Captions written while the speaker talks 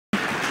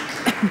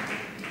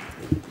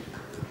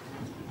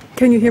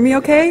Can you hear me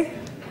okay?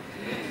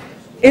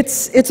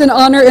 It's an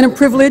honor and a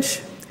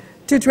privilege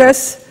to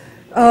address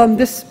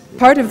this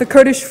part of the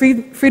Kurdish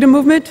freedom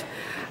movement,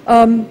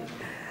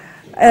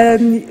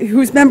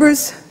 whose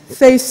members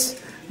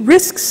face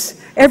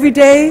risks every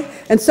day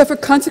and suffer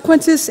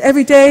consequences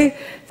every day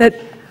that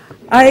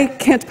I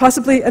can't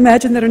possibly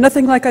imagine, that are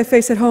nothing like I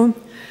face at home.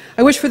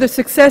 I wish for the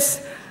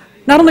success,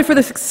 not only for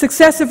the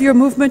success of your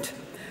movement,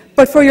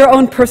 but for your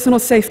own personal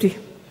safety.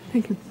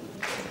 Thank you.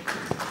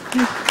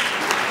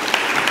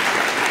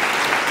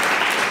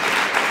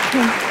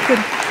 Good.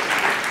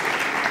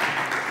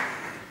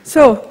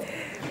 So,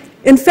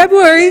 in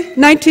February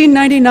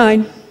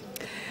 1999,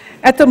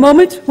 at the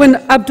moment when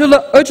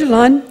Abdullah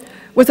Öcalan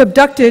was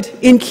abducted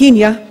in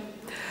Kenya,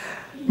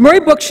 Murray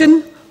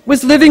Bookchin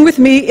was living with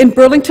me in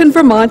Burlington,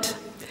 Vermont.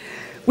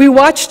 We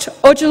watched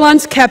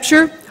Öcalan's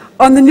capture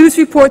on the news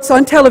reports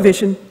on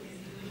television.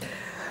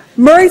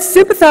 Murray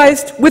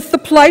sympathized with the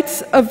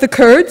plights of the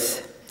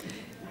Kurds.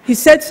 He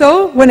said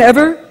so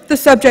whenever the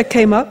subject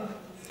came up.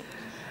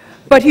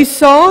 But he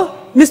saw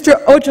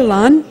Mr.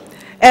 Öcalan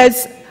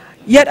as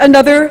yet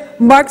another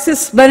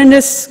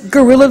Marxist-Leninist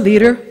guerrilla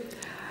leader,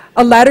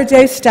 a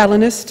latter-day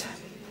Stalinist.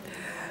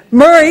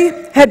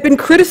 Murray had been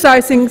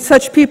criticizing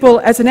such people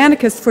as an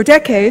anarchist for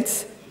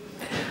decades,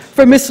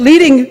 for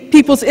misleading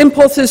people's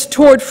impulses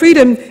toward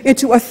freedom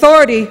into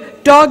authority,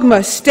 dogma,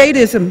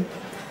 statism,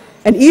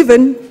 and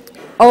even,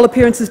 all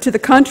appearances to the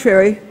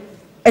contrary,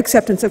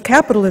 acceptance of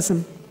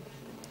capitalism.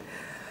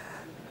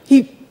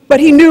 But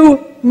he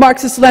knew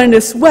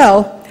Marxist-Leninists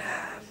well.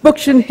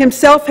 Bookchin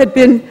himself had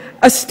been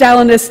a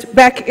Stalinist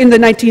back in the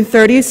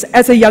 1930s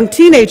as a young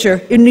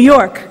teenager in New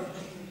York.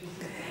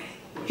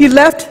 He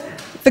left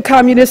the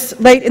communists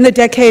late in the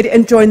decade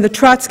and joined the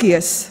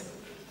Trotskyists.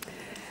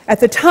 At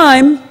the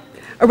time,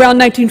 around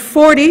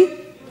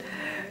 1940,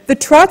 the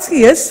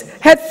Trotskyists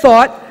had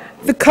thought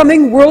the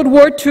coming World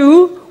War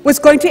II was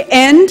going to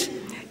end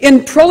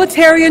in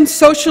proletarian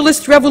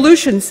socialist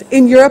revolutions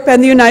in Europe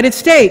and the United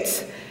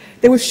States.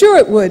 They were sure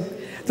it would,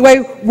 the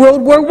way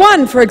World War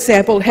I, for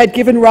example, had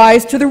given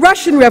rise to the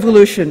Russian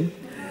Revolution.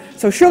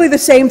 So surely the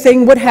same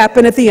thing would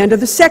happen at the end of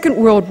the Second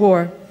World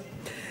War.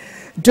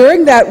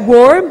 During that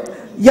war,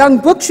 young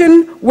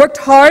Bookchin worked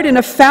hard in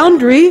a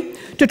foundry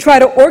to try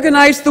to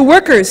organize the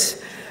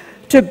workers,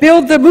 to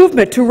build the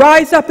movement, to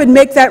rise up and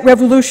make that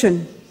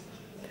revolution.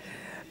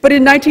 But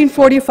in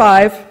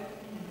 1945,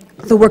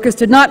 the workers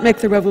did not make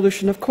the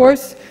revolution, of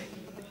course.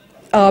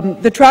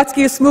 The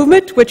Trotskyist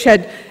movement, which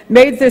had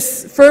made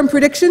this firm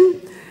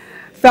prediction,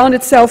 found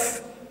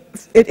itself,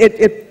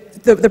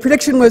 the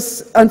prediction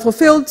was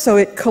unfulfilled, so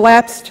it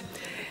collapsed.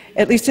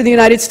 At least in the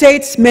United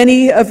States,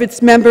 many of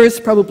its members,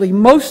 probably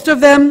most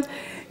of them,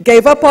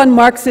 gave up on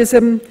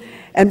Marxism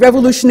and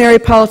revolutionary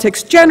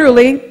politics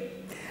generally,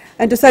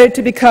 and decided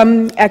to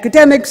become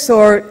academics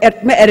or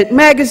edit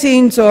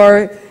magazines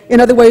or, in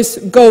other ways,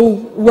 go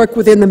work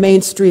within the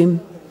mainstream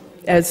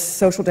as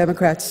social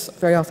democrats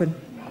very often.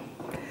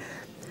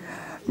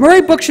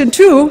 Murray Bookchin,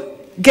 too,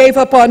 gave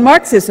up on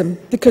Marxism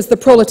because the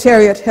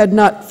proletariat had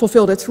not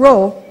fulfilled its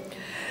role.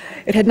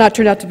 It had not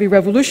turned out to be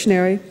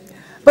revolutionary.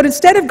 But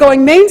instead of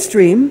going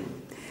mainstream,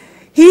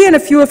 he and a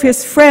few of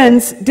his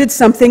friends did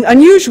something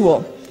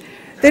unusual.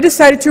 They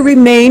decided to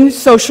remain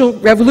social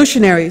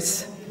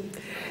revolutionaries.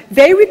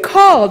 They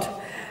recalled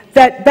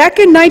that back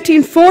in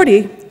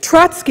 1940,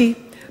 Trotsky,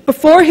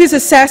 before his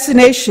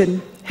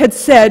assassination, had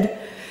said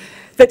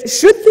that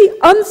should the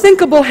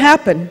unthinkable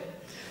happen,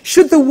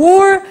 should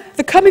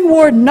the coming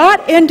war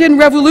not end in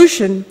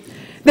revolution,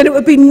 then it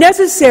would be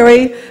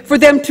necessary for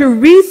them to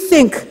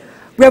rethink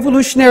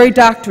revolutionary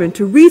doctrine,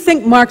 to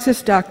rethink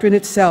Marxist doctrine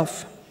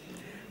itself.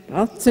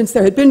 Well, since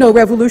there had been no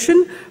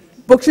revolution,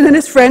 Bookchin and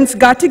his friends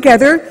got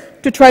together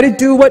to try to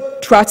do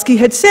what Trotsky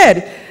had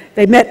said.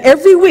 They met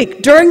every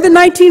week during the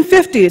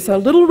 1950s, a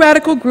little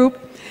radical group,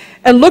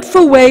 and looked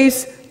for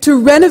ways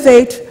to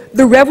renovate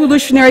the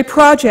revolutionary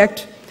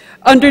project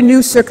under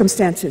new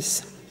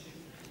circumstances.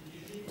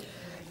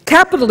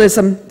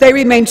 Capitalism, they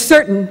remained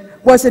certain,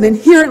 was an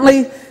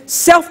inherently,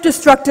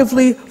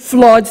 self-destructively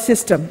flawed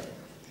system.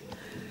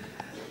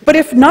 But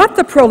if not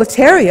the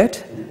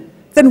proletariat,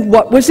 then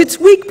what was its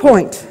weak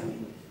point?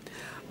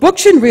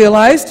 Bookchin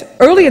realized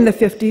early in the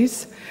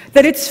 50s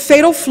that its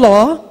fatal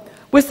flaw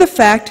was the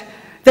fact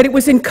that it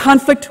was in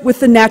conflict with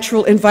the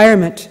natural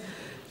environment,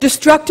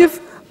 destructive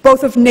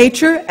both of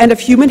nature and of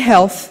human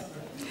health.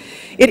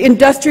 It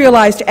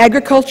industrialized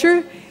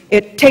agriculture,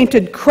 it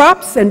tainted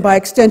crops and by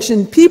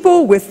extension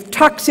people with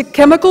toxic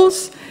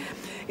chemicals,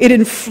 it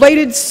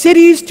inflated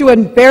cities to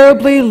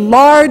unbearably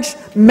large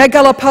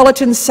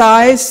megalopolitan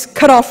size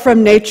cut off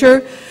from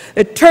nature,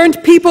 it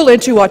turned people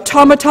into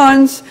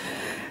automatons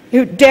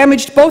who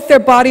damaged both their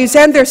bodies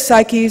and their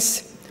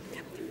psyches.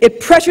 It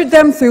pressured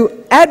them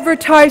through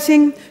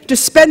advertising to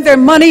spend their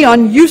money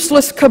on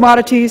useless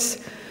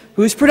commodities,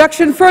 whose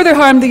production further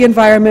harmed the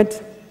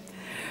environment.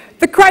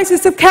 The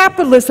crisis of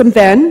capitalism,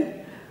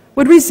 then,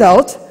 would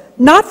result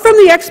not from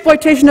the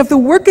exploitation of the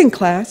working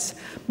class,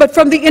 but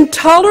from the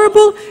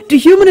intolerable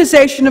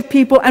dehumanization of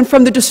people and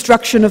from the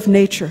destruction of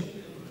nature.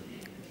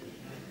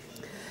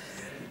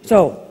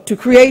 So, to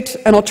create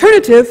an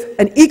alternative,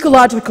 an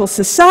ecological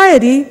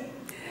society,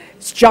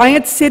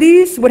 giant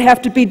cities would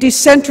have to be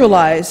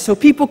decentralized so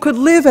people could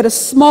live at a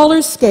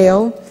smaller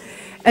scale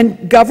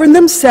and govern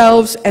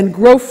themselves and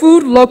grow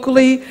food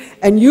locally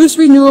and use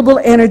renewable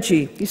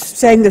energy. He's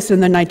saying this in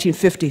the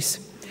 1950s.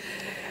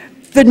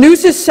 The new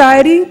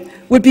society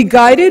would be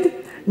guided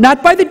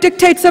not by the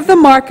dictates of the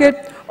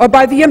market or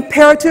by the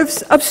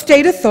imperatives of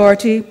state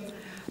authority,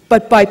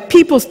 but by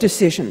people's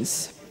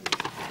decisions.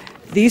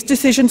 These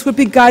decisions would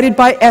be guided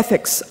by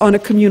ethics on a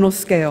communal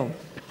scale.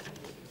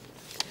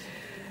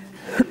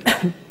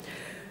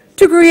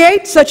 To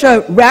create such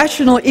a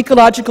rational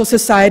ecological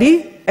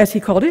society, as he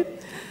called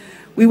it,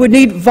 we would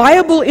need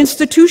viable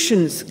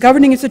institutions,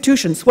 governing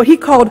institutions, what he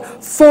called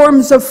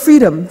forms of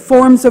freedom,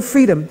 forms of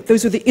freedom.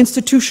 Those are the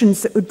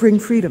institutions that would bring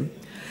freedom.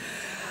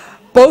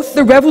 Both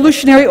the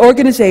revolutionary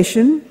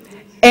organization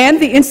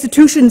and the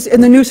institutions in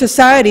the new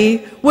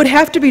society would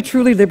have to be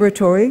truly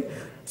liberatory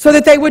so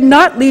that they would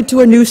not lead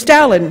to a new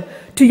Stalin,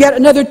 to yet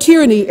another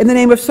tyranny in the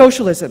name of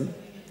socialism.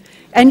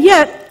 And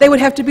yet, they would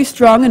have to be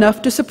strong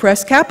enough to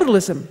suppress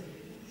capitalism.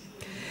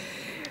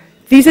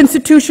 These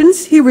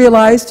institutions, he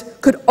realized,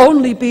 could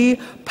only be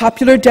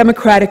popular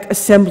democratic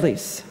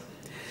assemblies.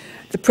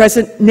 The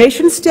present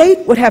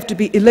nation-state would have to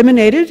be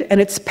eliminated and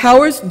its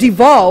powers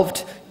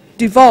devolved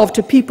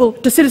to people,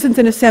 to citizens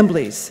in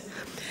assemblies.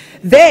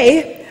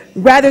 They,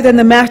 rather than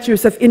the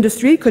masters of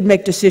industry, could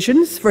make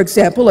decisions, for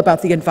example,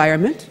 about the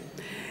environment.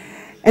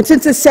 And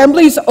since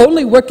assemblies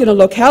only work in a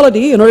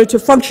locality, in order to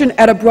function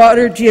at a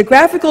broader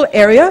geographical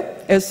area,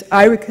 as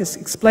Eirik has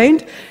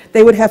explained,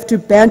 they would have to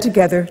band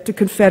together to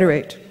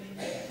confederate.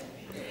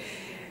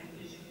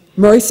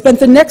 Murray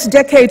spent the next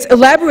decades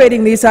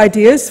elaborating these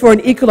ideas for an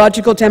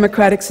ecological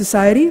democratic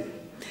society.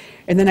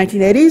 In the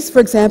 1980s, for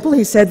example,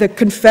 he said the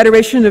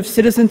Confederation of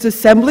Citizens'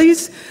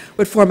 Assemblies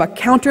would form a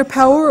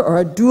counterpower or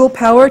a dual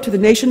power to the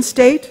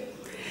nation-state,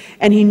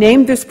 and he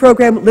named this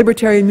program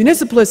Libertarian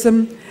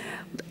Municipalism,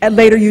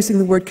 later using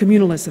the word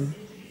communalism.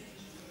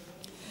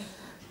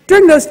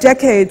 During those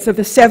decades of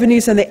the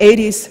 70s and the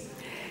 80s,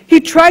 he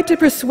tried to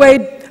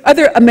persuade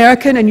other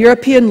American and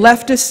European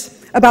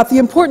leftists about the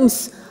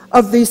importance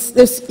of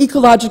this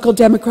ecological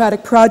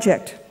democratic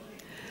project.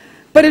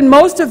 But in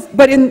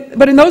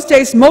those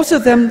days, most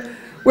of them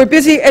were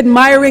busy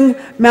admiring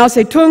Mao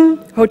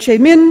Zedong, Ho Chi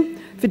Minh,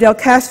 Fidel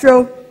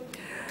Castro,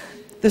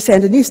 the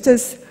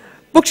Sandinistas.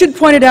 Bookchin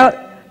pointed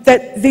out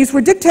that these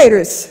were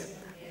dictators,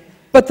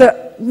 but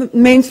the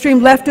mainstream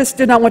leftists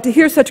did not want to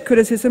hear such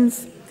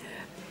criticisms.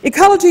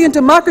 Ecology and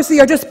democracy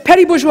are just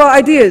petty bourgeois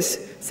ideas,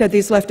 said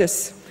these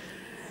leftists.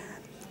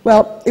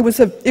 Well, it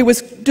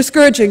was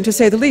discouraging, to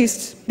say the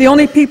least. The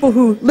only people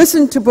who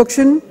listened to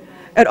Bookchin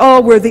at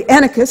all were the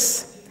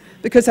anarchists,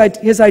 because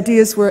his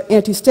ideas were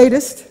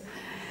anti-statist,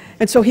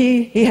 and so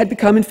he had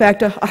become, in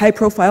fact, a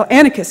high-profile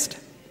anarchist.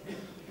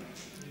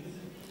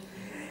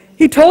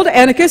 He told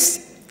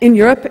anarchists in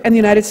Europe and the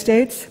United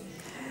States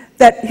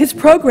that his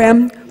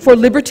program for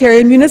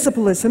libertarian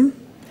municipalism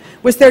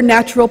was their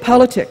natural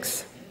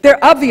politics, their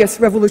obvious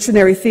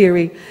revolutionary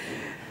theory.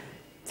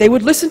 They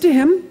would listen to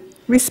him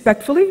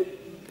respectfully,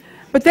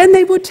 but then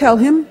they would tell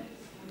him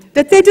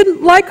that they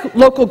didn't like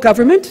local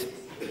government.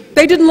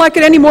 They didn't like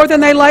it any more than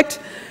they liked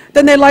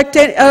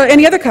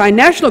any other kind,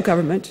 national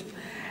government.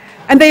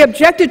 And they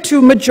objected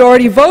to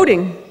majority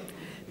voting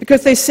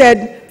because they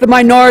said the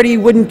minority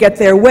wouldn't get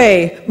their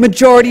way.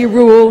 Majority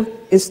rule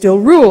is still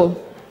rule.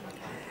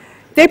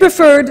 They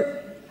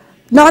preferred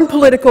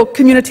non-political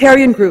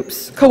communitarian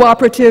groups,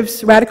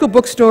 cooperatives, radical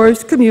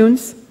bookstores,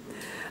 communes.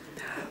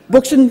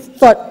 Bookchin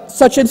thought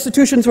such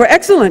institutions were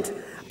excellent,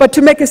 but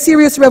to make a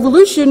serious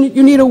revolution,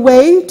 you need a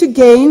way to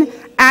gain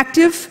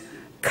active,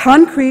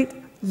 concrete,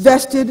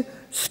 vested,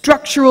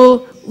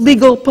 structural,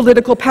 legal,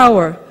 political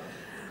power.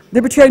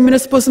 Libertarian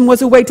municipalism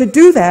was a way to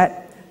do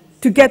that,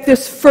 to get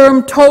this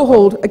firm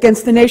toehold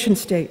against the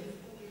nation-state.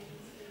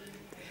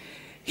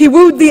 He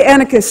wooed the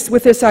anarchists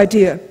with this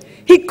idea.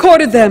 He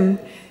courted them.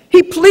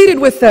 He pleaded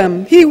with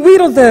them. He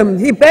wheedled them.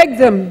 He begged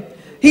them.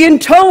 He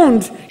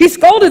intoned. He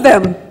scolded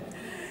them.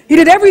 He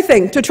did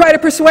everything to try to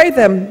persuade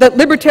them that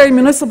libertarian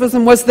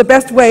municipalism was the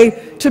best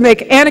way to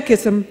make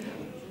anarchism,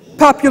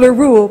 popular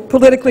rule,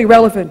 politically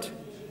relevant.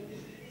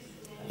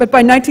 But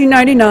by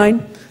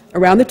 1999,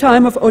 around the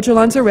time of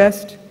Öcalan's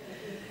arrest,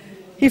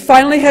 he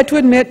finally had to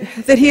admit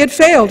that he had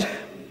failed,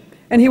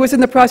 and he was in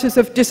the process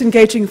of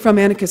disengaging from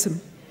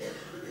anarchism.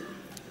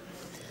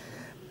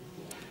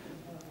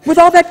 With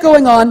all that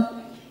going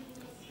on,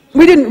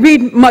 we didn't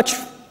read much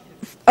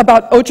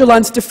about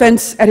Öcalan's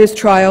defense at his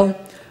trial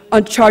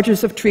on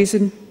charges of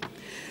treason.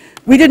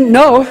 We didn't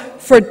know,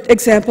 for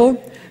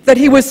example, that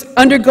he was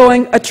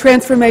undergoing a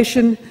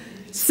transformation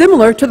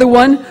similar to the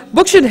one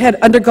Bookchin had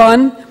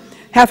undergone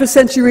half a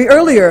century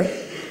earlier.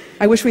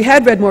 I wish we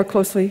had read more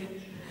closely.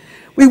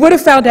 We would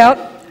have found out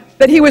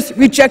that he was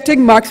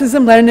rejecting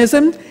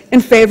Marxism-Leninism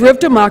in favor of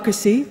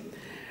democracy,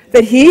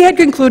 that he had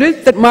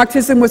concluded that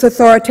Marxism was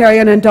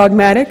authoritarian and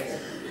dogmatic,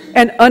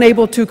 and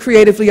unable to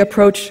creatively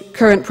approach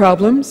current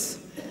problems.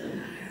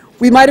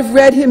 We might have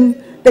read him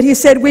that he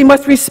said we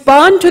must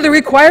respond to the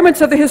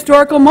requirements of the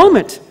historical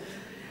moment.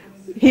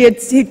 He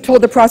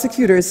told the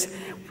prosecutors,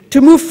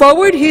 to move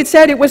forward, he had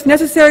said it was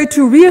necessary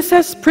to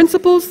reassess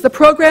principles, the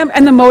program,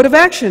 and the mode of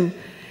action.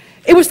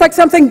 It was like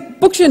something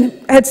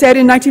Bookchin had said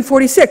in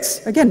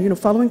 1946, again,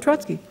 following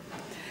Trotsky.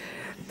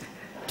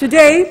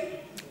 Today,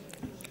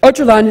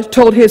 Öcalan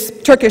told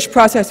his Turkish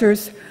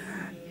prosecutors,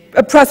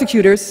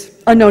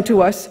 unknown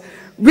to us,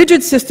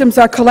 rigid systems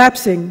are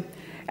collapsing,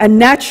 and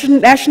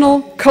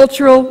national,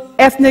 cultural,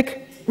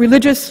 ethnic,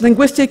 religious,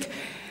 linguistic,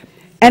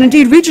 and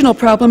indeed regional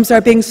problems are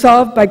being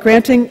solved by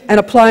granting and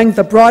applying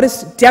the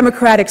broadest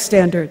democratic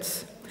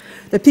standards.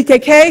 The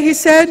PKK, he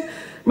said,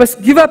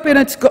 must give up in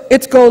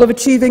its goal of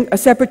achieving a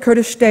separate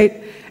Kurdish state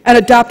and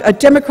adopt a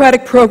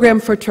democratic program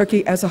for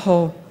Turkey as a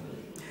whole.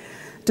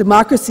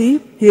 Democracy,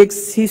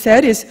 he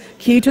said, is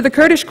key to the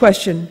Kurdish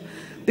question,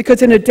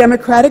 because in a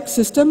democratic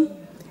system,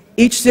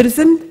 each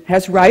citizen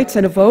has rights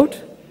and a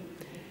vote,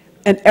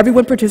 and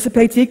everyone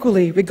participates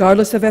equally,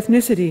 regardless of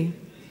ethnicity.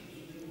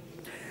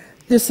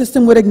 This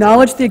system would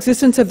acknowledge the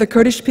existence of the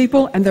Kurdish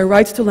people and their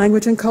rights to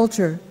language and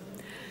culture.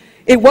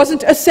 It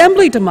wasn't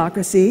assembly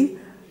democracy,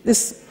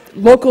 this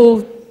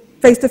local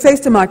face-to-face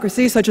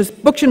democracy, such as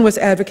Bookchin was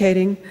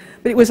advocating,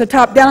 but it was a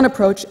top-down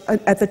approach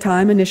at the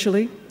time,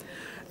 initially.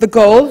 The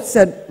goal,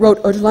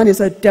 wrote Öcalan, is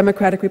a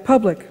democratic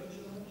republic.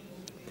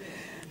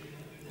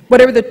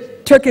 Whatever the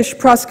Turkish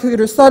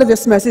prosecutors thought of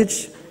this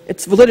message,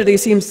 its validity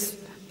seems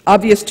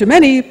obvious to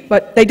many,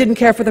 but they didn't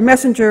care for the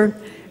messenger,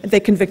 and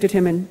they convicted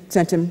him and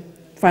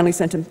finally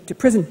sent him to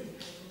prison.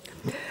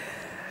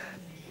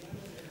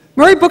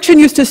 Murray Bookchin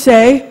used to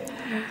say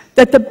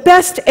that the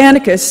best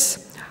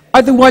anarchists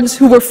are the ones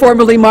who were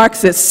formerly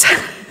Marxists.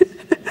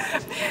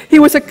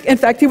 In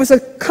fact, he was a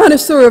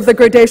connoisseur of the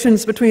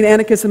gradations between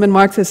anarchism and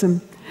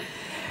Marxism.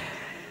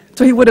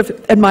 So he would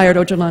have admired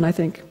Öcalan, I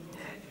think.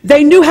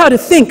 They knew how to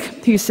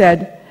think, he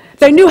said.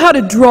 They knew how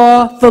to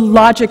draw the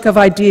logic of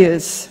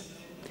ideas,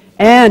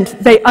 and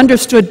they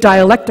understood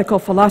dialectical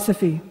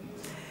philosophy.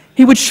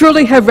 He would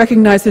surely have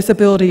recognized this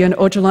ability in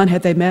Öcalan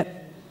had they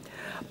met.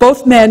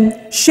 Both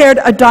men shared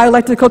a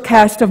dialectical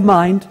cast of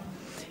mind,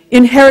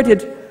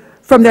 inherited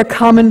from their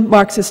common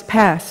Marxist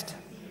past.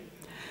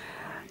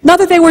 Not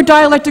that they were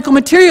dialectical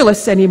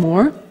materialists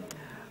anymore.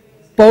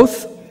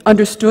 Both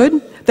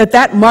understood that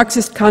that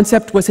Marxist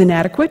concept was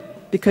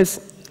inadequate,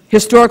 because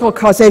historical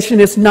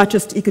causation is not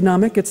just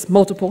economic, it's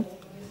multiple.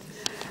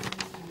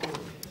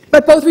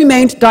 But both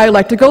remained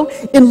dialectical,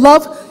 in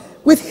love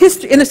with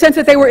history, in the sense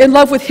that they were in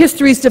love with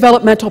history's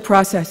developmental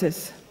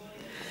processes.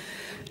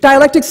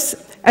 Dialectics,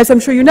 as I'm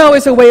sure you know,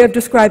 is a way of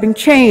describing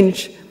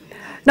change,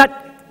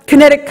 not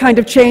kinetic kind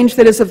of change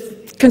that is of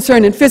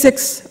concern in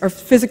physics or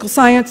physical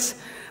science,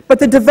 but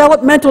the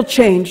developmental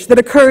change that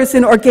occurs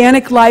in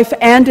organic life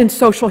and in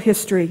social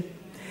history.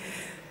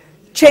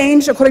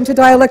 Change, according to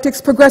dialectics,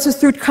 progresses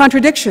through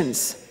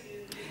contradictions.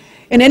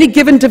 In any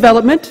given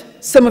development,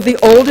 some of the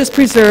old is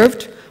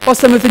preserved, while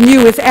some of the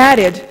new is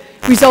added,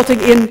 resulting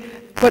in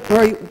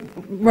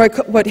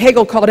what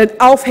Hegel called an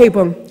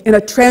Aufhebung, in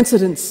a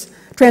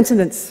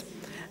transcendence,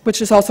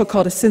 which is also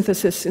called a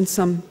synthesis in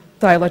some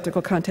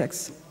dialectical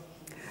contexts.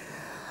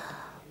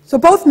 So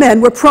both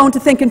men were prone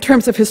to think in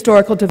terms of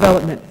historical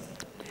development,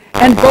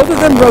 and both of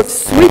them wrote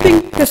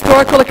sweeping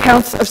historical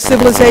accounts of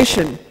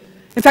civilization.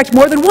 In fact,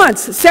 more than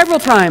once, several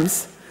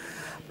times,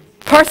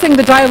 parsing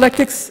the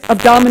dialectics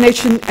of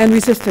domination and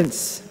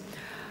resistance,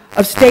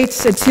 of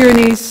states and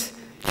tyrannies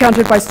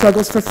countered by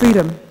struggles for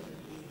freedom.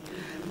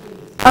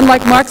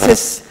 Unlike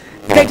Marxists,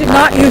 they did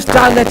not use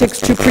dialectics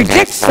to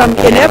predict some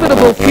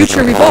inevitable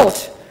future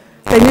revolt.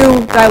 They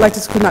knew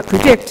dialectics could not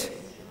predict.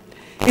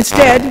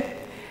 Instead,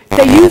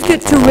 they used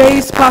it to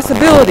raise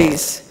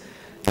possibilities,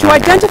 to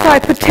identify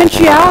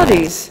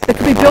potentialities that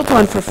could be built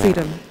on for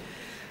freedom,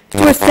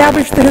 to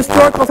establish the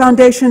historical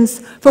foundations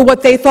for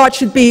what they thought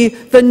should be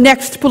the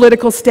next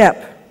political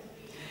step.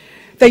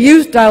 They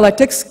used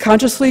dialectics,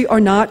 consciously or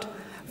not,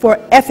 for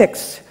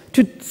ethics,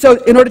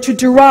 in order to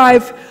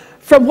derive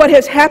from what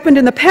has happened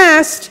in the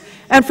past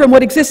and from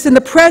what exists in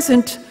the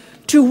present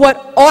to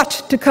what ought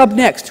to come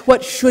next,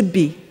 what should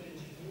be.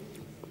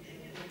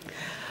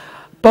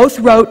 Both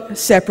wrote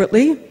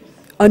separately,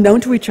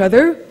 unknown to each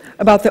other,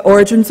 about the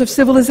origins of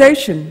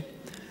civilization,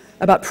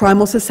 about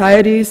primal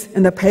societies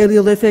in the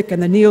Paleolithic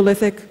and the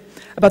Neolithic,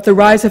 about the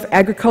rise of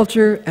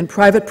agriculture and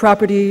private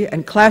property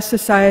and class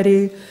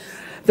society,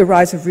 the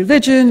rise of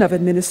religion, of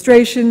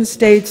administration,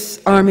 states,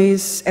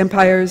 armies,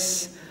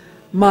 empires,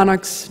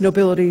 monarchs,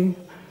 nobility,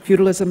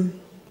 feudalism.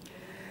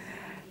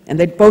 And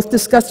they both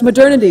discussed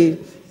modernity,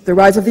 the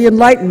rise of the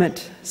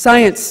Enlightenment,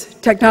 science,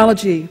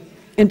 technology,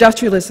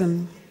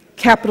 industrialism,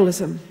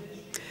 capitalism.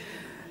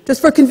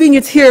 Just for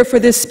convenience here for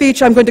this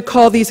speech, I'm going to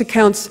call these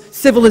accounts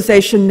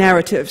civilization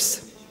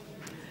narratives.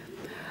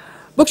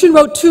 Bookchin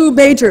wrote two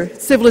major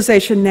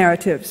civilization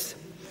narratives.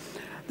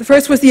 The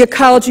first was The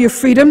Ecology of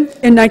Freedom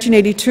in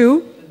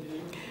 1982,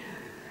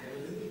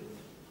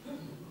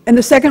 and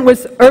the second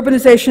was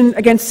Urbanization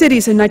Against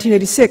Cities in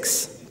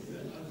 1986.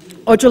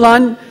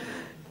 Öcalan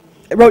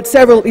wrote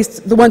several, at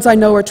least the ones I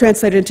know are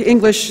translated into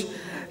English,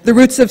 The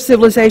Roots of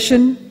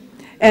Civilization,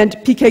 and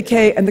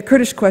PKK and the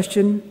Kurdish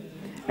Question,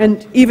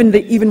 and even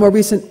the even more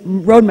recent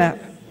Roadmap.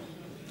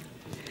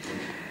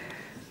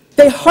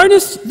 They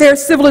harnessed their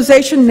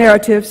civilization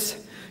narratives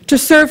to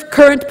serve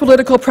current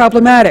political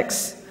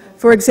problematics.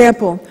 For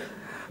example,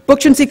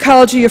 Bookchin's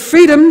Ecology of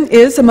Freedom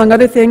is, among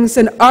other things,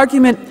 an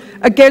argument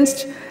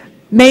against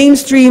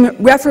mainstream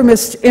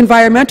reformist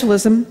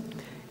environmentalism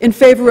in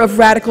favor of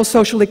radical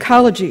social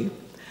ecology.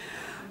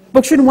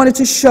 Bookchin wanted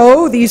to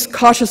show these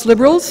cautious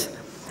liberals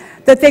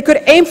that they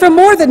could aim for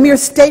more than mere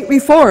state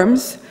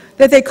reforms,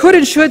 that they could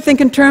and should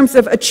think in terms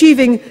of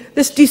achieving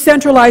this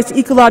decentralized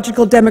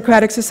ecological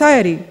democratic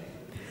society.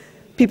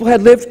 People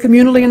had lived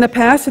communally in the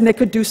past and they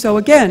could do so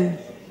again.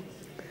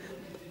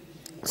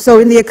 So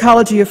in the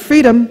Ecology of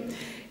Freedom,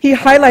 he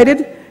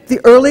highlighted the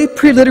early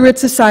pre-literate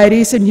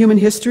societies in human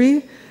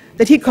history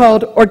that he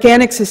called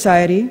organic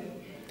society,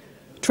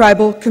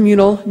 tribal,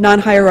 communal,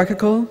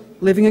 non-hierarchical,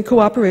 living in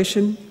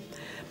cooperation.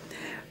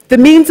 The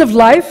means of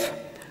life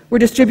were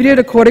distributed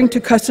according to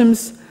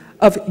customs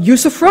of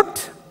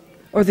usufruct,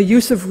 or the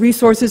use of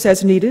resources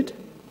as needed,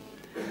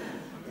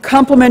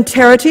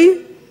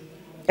 complementarity,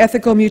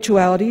 ethical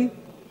mutuality,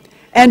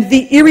 and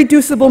the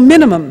irreducible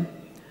minimum,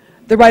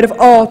 the right of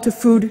all to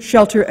food,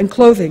 shelter, and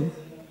clothing.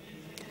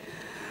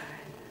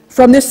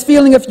 From this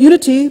feeling of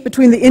unity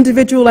between the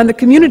individual and the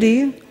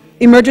community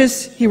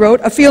emerges, he wrote,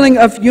 a feeling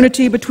of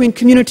unity between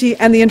community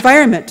and the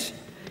environment.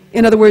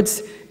 In other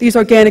words, these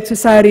organic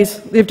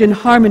societies lived in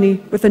harmony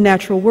with the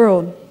natural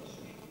world.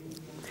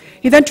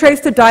 He then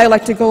traced the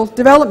dialectical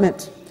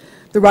development,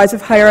 the rise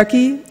of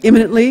hierarchy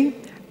imminently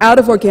out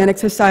of organic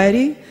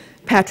society,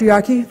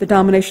 patriarchy, the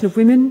domination of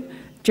women,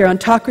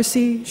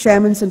 gerontocracy,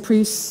 shamans and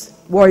priests,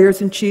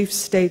 warriors and chiefs,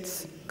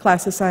 states,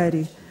 class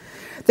society.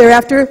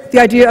 Thereafter, the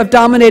idea of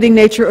dominating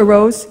nature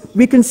arose,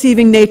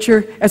 reconceiving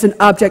nature as an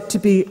object to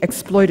be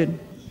exploited.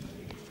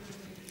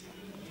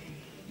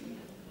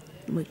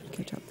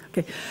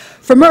 Okay.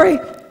 For Murray,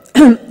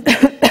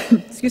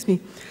 excuse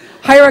me,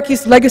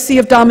 hierarchy's legacy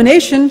of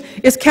domination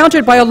is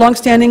countered by a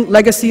long-standing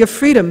legacy of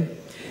freedom,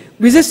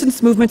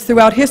 resistance movements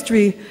throughout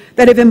history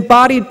that have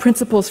embodied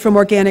principles from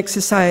organic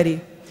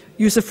society,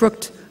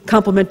 usufruct,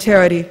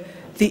 complementarity,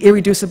 the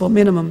irreducible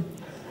minimum.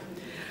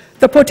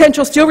 The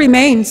potential still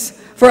remains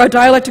for a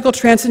dialectical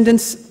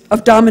transcendence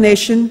of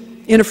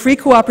domination in a free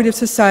cooperative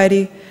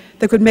society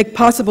that could make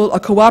possible a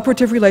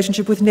cooperative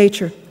relationship with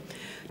nature.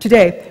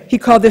 Today, he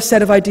called this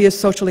set of ideas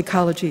social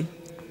ecology.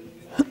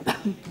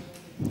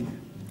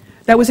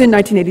 That was in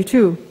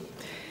 1982.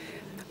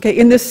 Okay,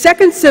 in the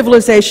second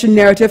civilization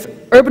narrative,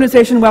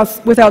 urbanization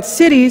without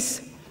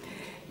cities,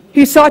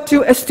 he sought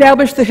to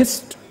establish the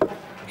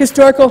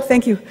historical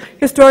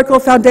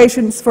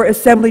foundations for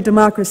assembly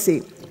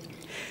democracy.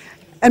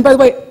 And by the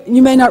way,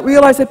 you may not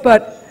realize it,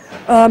 but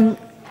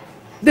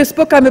this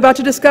book I'm about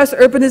to discuss,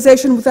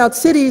 Urbanization Without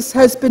Cities,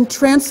 has been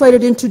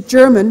translated into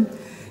German.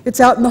 It's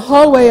out in the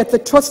hallway at the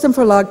Trotzdem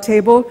Verlag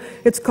table.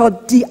 It's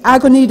called Die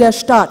Agonie der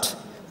Stadt.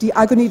 Die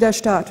Agonie der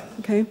Stadt,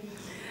 okay?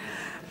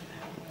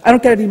 I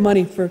don't get any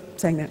money for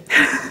saying that.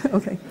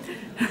 Okay.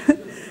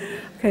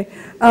 Okay.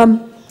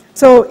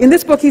 So in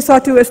this book, he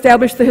sought to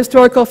establish the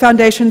historical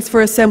foundations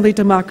for assembly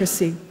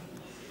democracy.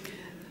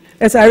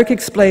 As Eirik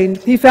explained,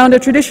 he found a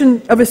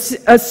tradition of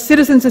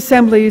citizens'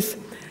 assemblies,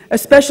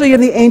 especially in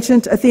the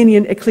ancient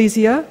Athenian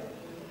ecclesia,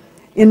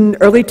 in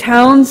early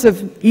towns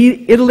of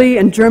Italy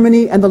and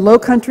Germany and the Low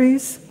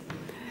Countries,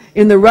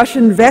 in the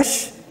Russian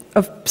Vesh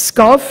of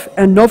Pskov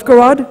and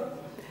Novgorod,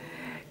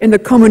 in the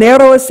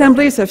Comunero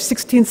assemblies of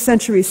 16th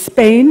century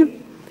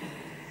Spain,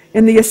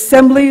 in the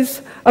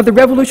assemblies of the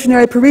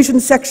revolutionary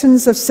Parisian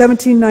sections of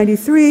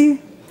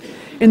 1793,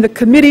 in the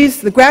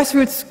committees, the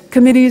grassroots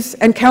committees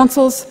and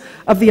councils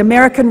of the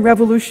American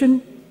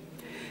Revolution,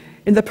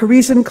 in the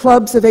Parisian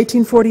clubs of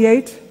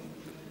 1848,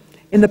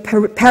 in the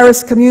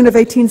Paris Commune of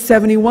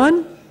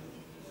 1871,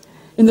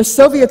 in the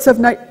Soviets of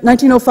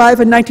 1905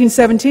 and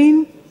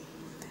 1917,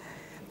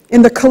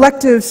 in the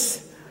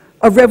collectives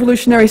of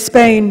revolutionary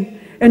Spain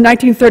in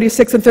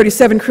 1936 and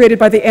 37, created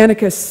by the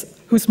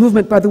anarchists, whose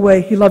movement, by the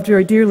way, he loved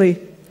very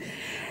dearly,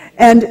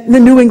 and the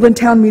New England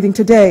town meeting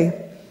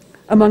today,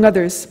 among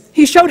others.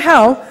 He showed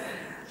how,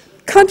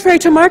 contrary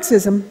to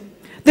Marxism,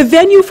 the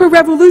venue for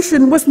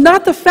revolution was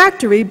not the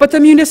factory, but the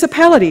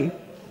municipality.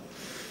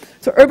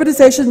 So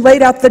urbanization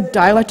laid out the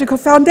dialectical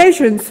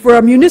foundations for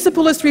a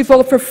municipalist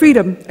revolt for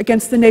freedom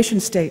against the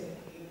nation-state.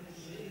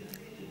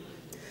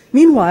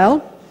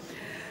 Meanwhile,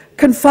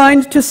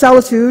 confined to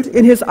solitude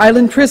in his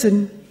island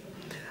prison,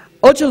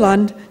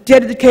 Öcalan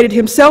dedicated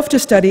himself to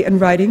study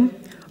and writing,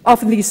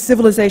 often these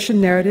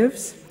civilization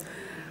narratives.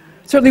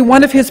 Certainly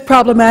one of his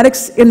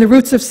problematics in The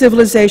Roots of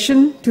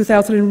Civilization,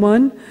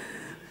 2001,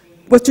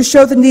 was to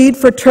show the need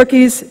for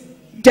Turkey's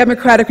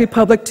democratic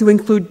republic to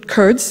include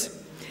Kurds.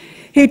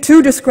 He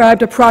too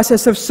described a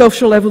process of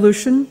social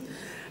evolution,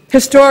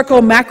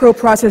 historical macro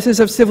processes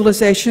of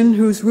civilization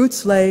whose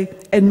roots lay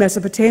in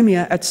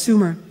Mesopotamia at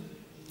Sumer.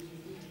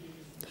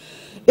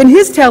 In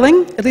his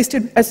telling, at least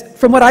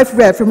from what I've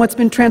read, from what's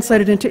been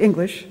translated into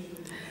English,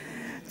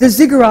 the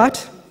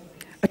ziggurat,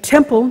 a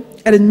temple,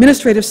 an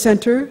administrative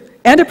center,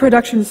 and a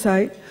production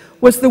site,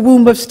 was the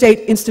womb of state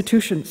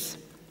institutions.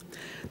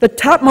 The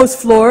topmost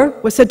floor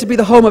was said to be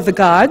the home of the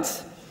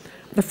gods.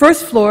 The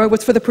first floor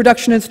was for the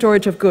production and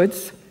storage of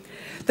goods.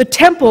 The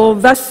temple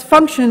thus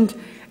functioned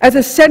as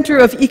a center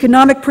of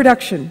economic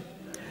production.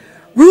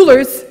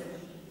 Rulers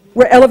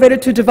were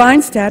elevated to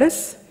divine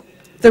status.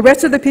 The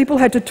rest of the people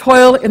had to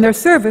toil in their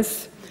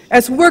service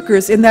as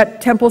workers in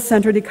that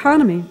temple-centered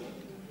economy.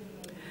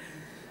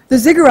 The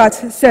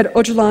ziggurats, said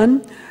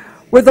Öcalan,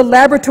 were the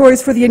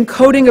laboratories for the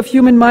encoding of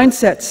human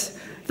mindsets,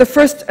 the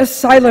first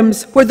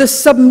asylums where the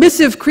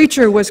submissive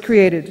creature was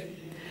created.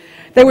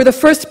 They were the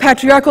first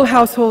patriarchal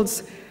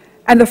households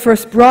and the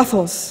first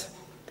brothels.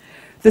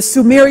 The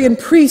Sumerian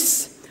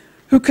priests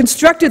who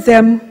constructed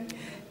them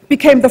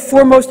became the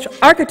foremost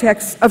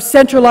architects of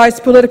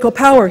centralized political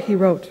power, he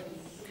wrote.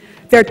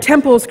 Their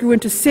temples grew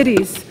into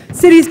cities.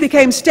 Cities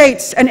became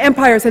states and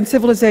empires and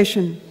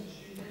civilization.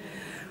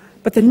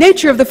 But the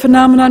nature of the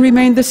phenomenon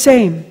remained the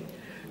same.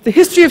 The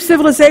history of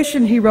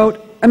civilization, he wrote,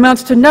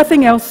 amounts to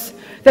nothing else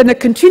than the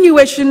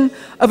continuation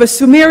of a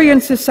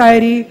Sumerian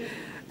society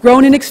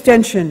grown in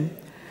extension,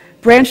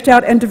 branched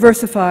out and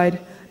diversified,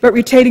 but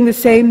retaining the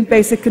same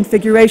basic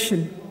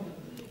configuration.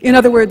 In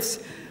other words,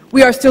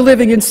 we are still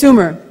living in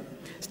Sumer,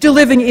 still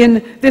living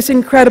in this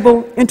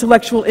incredible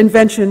intellectual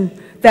invention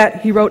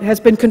that, he wrote, has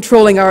been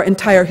controlling our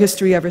entire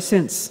history ever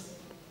since.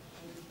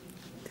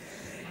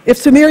 If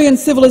Sumerian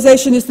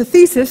civilization is the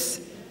thesis,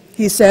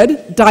 he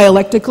said,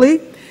 dialectically,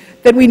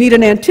 then we need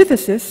an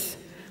antithesis,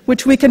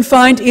 which we can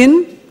find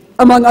in,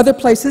 among other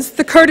places,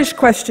 the Kurdish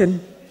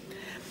question.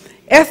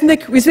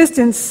 Ethnic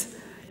resistance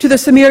to the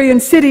Sumerian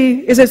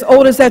city is as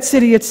old as that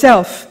city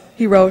itself,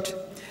 he wrote.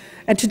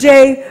 And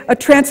today, a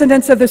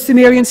transcendence of the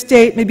Sumerian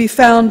state may be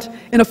found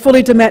in a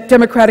fully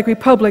democratic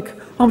republic,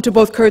 home to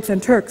both Kurds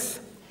and Turks.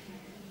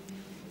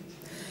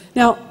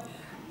 Now,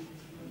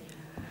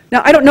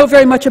 I don't know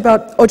very much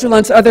about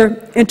Öcalan's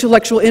other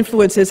intellectual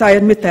influences, I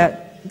admit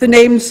that. The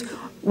names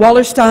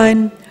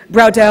Wallerstein,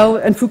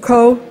 Braudel, and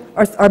Foucault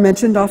are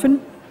mentioned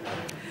often.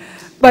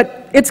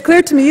 But it's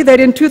clear to me that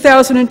in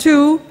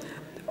 2002,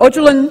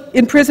 Öcalan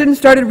in prison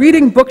started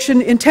reading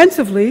Bookchin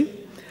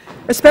intensively,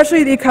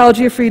 especially The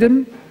Ecology of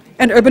Freedom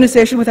and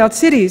Urbanization Without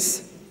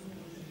Cities.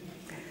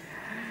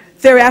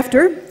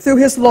 Thereafter, through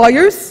his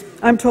lawyers,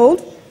 I'm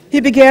told, he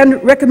began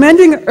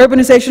recommending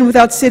urbanization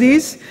without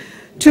cities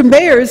to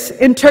mayors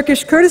in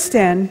Turkish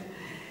Kurdistan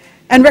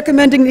and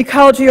recommending the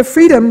ecology of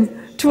freedom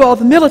to all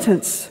the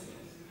militants.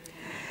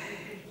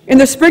 In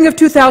the spring of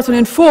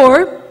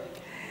 2004,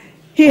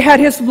 he had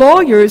his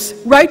lawyers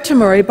write to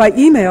Murray by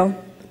email,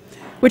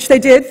 which they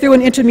did through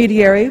an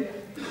intermediary,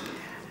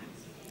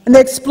 and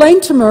they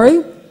explained to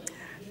Murray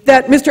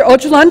that Mr.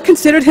 Öcalan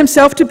considered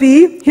himself to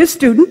be his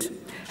student,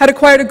 had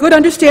acquired a good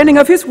understanding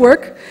of his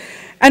work,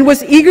 and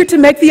was eager to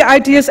make the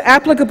ideas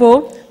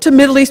applicable to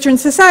Middle Eastern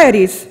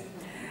societies.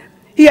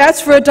 He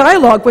asked for a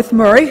dialogue with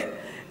Murray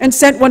and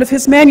sent one of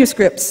his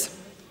manuscripts.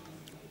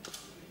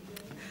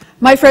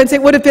 My friends,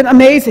 it would have been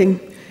amazing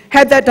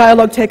had that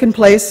dialogue taken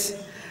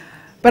place,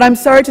 but I'm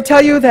sorry to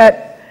tell you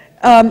that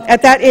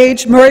at that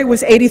age, Murray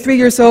was 83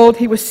 years old.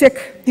 He was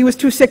sick. He was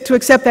too sick to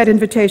accept that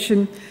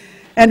invitation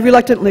and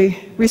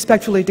reluctantly,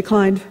 respectfully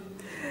declined.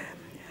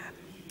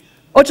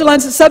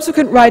 Öcalan's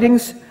subsequent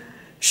writings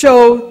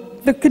show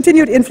the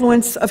continued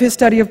influence of his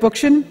study of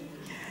Bookchin.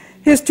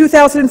 His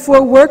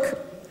 2004 work,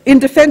 In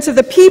Defense of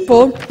the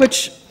People,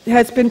 which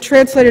has been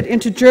translated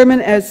into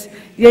German as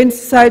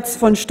Jenseits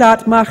von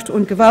Staat, Macht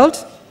und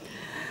Gewalt,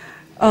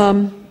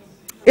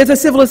 is a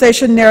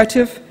civilization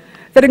narrative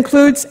that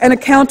includes an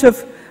account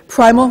of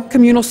primal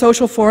communal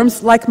social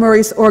forms like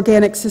Murray's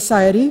organic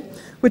society,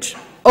 which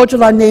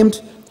Öcalan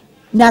named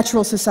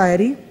natural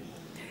society.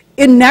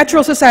 In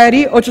natural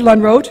society,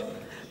 Öcalan wrote,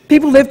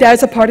 people lived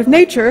as a part of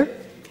nature,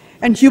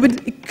 and human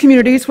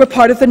communities were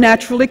part of the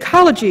natural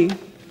ecology.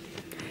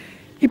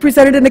 He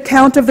presented an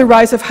account of the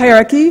rise of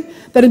hierarchy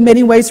that in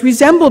many ways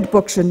resembled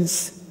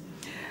Bookchin's.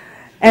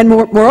 And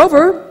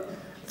moreover,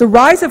 the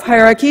rise of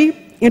hierarchy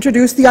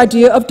introduced the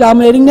idea of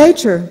dominating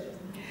nature.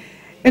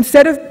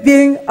 Instead of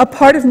being a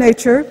part of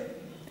nature,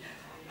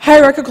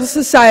 hierarchical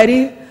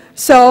society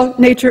saw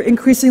nature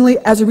increasingly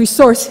as a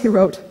resource, he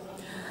wrote.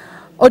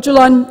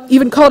 Öcalan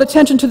even called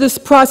attention to this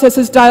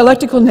process's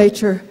dialectical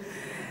nature.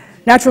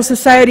 Natural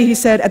society, he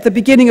said, at the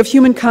beginning of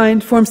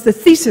humankind forms the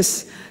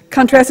thesis,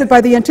 contrasted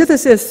by the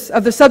antithesis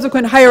of the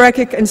subsequent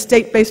hierarchic and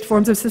state-based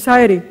forms of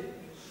society.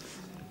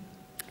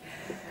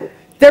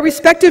 Their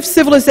respective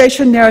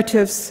civilization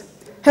narratives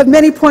have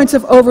many points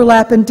of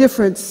overlap and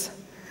difference.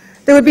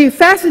 They would be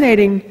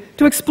fascinating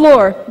to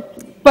explore,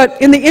 but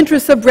in the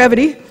interests of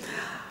brevity,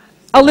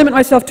 I'll limit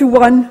myself to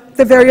one,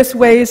 the various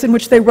ways in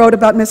which they wrote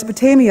about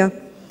Mesopotamia.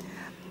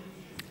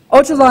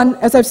 Öcalan,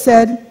 as I've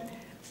said,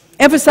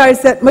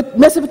 emphasized that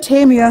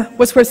Mesopotamia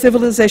was where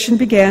civilization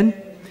began.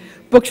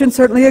 Bookchin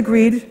certainly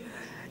agreed,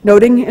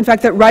 noting, in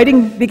fact, that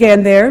writing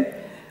began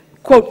there.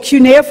 Quote,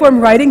 cuneiform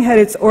writing had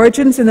its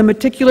origins in the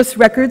meticulous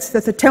records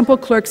that the temple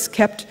clerks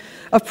kept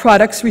of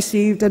products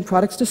received and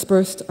products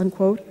dispersed,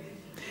 unquote.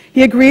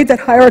 He agreed that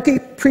hierarchy,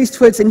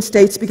 priesthoods, and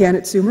states began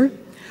at Sumer,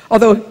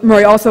 although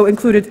Murray also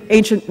included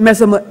ancient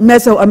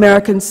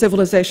Mesoamerican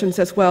civilizations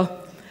as well.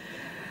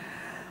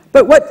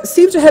 But what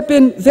seems to have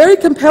been very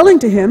compelling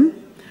to him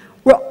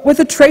were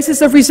the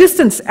traces of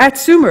resistance at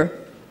Sumer.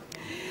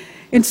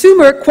 In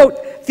Sumer,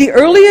 quote, the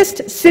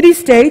earliest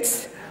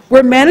city-states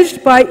were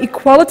managed by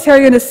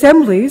equalitarian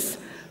assemblies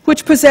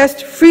which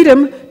possessed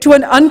freedom to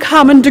an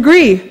uncommon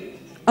degree,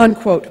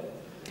 unquote.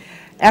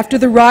 After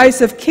the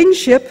rise of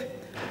kingship,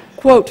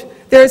 quote,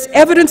 there is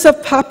evidence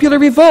of popular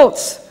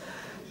revolts,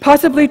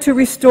 possibly to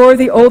restore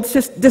the old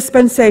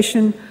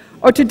dispensation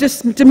or to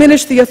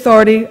diminish the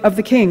authority of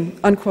the king,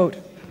 unquote.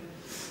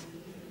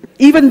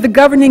 Even the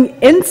governing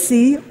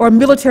ensi, or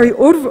military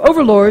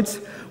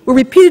overlords, were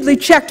repeatedly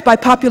checked by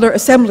popular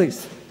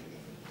assemblies.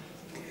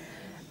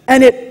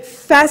 And it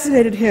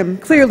fascinated him,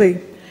 clearly,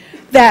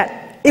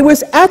 that it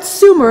was at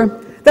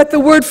Sumer that the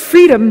word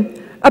freedom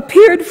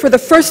appeared for the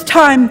first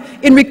time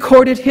in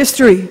recorded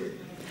history.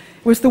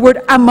 It was the word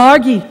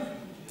amargi.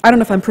 I don't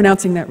know if I'm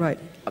pronouncing that right.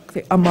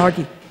 Okay,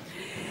 amargi.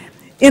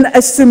 In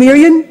a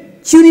Sumerian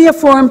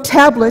cuneiform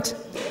tablet,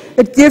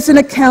 it gives an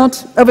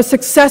account of a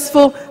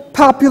successful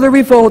popular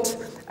revolt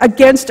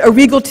against a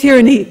regal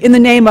tyranny in the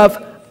name of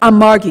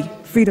amargi,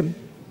 freedom.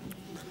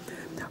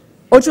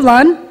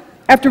 Öcalan,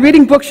 after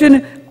reading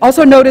Bookchin,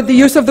 also noted the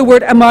use of the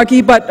word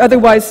amargi, but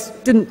otherwise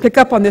didn't pick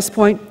up on this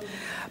point.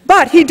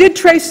 But he did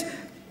trace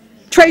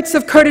traits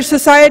of Kurdish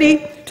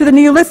society to the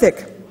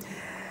Neolithic.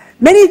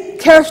 Many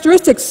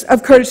characteristics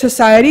of Kurdish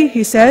society,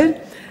 he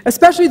said,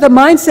 especially the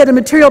mindset and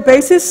material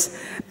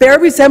basis, bear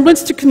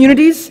resemblance to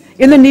communities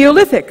in the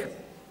Neolithic.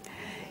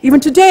 Even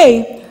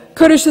today,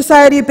 Kurdish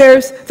society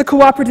bears the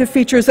cooperative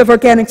features of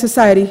organic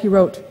society, he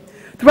wrote.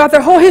 Throughout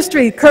their whole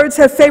history, Kurds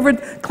have favored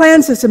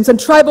clan systems and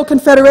tribal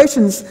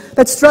confederations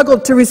that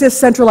struggled to resist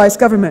centralized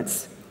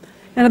governments.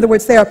 In other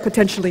words, they are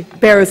potentially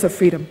bearers of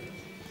freedom.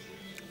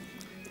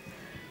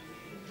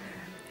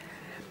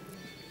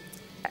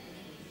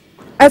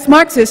 As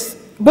Marxists,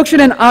 Bookchin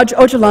and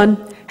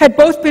Öcalan had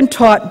both been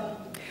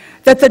taught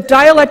that the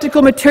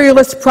dialectical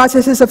materialist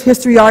processes of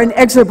history are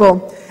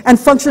inexorable and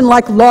function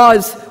like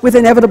laws with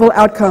inevitable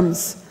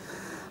outcomes,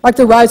 like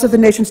the rise of the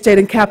nation-state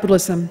and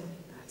capitalism.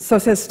 So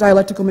says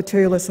dialectical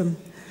materialism.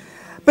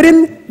 But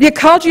in The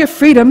Ecology of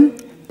Freedom,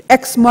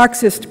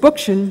 ex-Marxist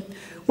Bookchin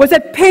was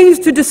at pains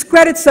to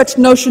discredit such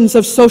notions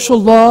of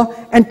social law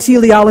and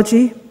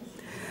teleology.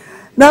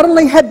 Not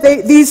only had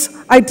these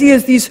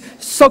ideas, these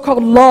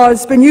so-called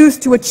laws, been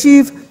used to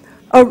achieve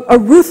a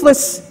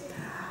ruthless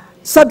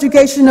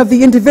subjugation of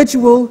the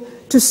individual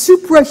to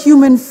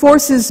suprahuman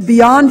forces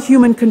beyond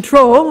human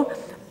control,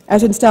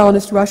 as in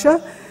Stalinist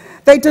Russia,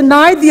 they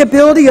denied the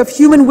ability of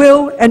human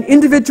will and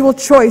individual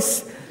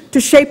choice to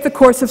shape the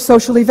course of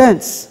social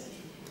events.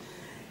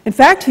 In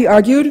fact, he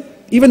argued,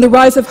 even the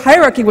rise of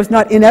hierarchy was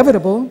not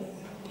inevitable.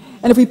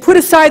 And if we put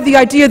aside the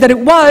idea that it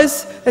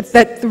was,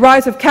 that the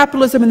rise of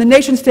capitalism and the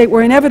nation-state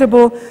were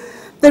inevitable,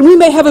 then we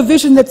may have a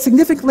vision that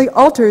significantly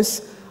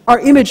alters our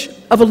image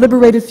of a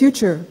liberated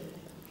future.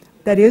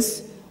 That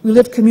is, we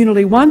lived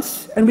communally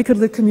once, and we could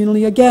live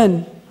communally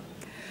again.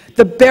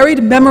 The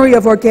buried memory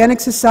of organic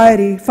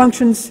society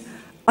functions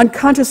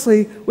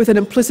unconsciously with an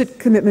implicit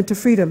commitment to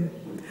freedom.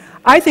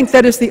 I think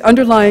that is the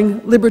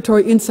underlying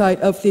liberatory insight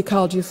of The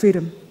Ecology of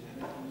Freedom.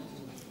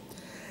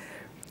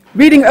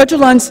 Reading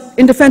Öcalan's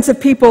In Defense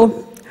of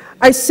People,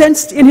 I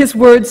sensed in his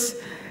words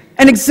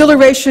an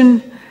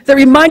exhilaration that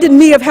reminded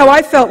me of how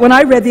I felt when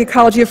I read The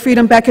Ecology of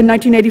Freedom back in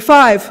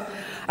 1985.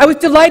 I was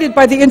delighted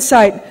by the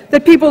insight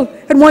that people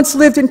had once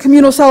lived in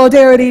communal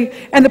solidarity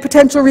and the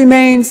potential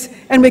remains,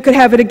 and we could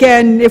have it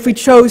again if we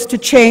chose to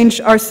change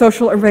our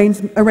social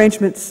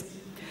arrangements.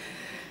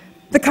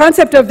 The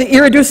concept of the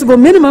irreducible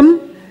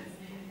minimum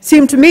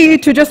seemed to me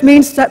to just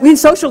mean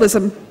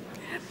socialism.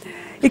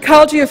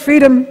 Ecology of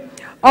Freedom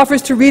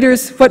offers to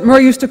readers what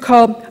Murray used to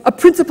call a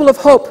principle of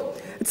hope.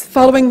 It's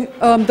following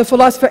the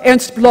philosopher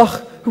Ernst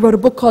Bloch, who wrote a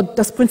book called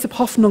Das Prinzip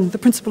Hoffnung, the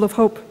principle of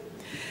hope.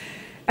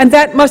 And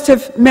that must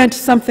have meant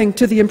something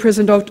to the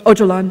imprisoned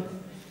Öcalan.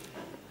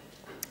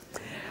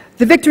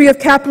 The victory of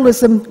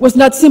capitalism was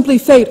not simply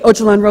fate,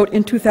 Öcalan wrote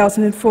in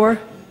 2004.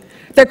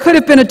 There could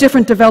have been a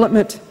different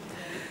development.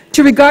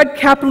 To regard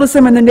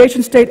capitalism and the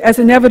nation-state as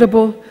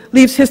inevitable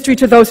leaves history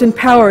to those in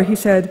power, he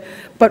said,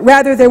 but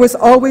rather there was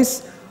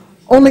always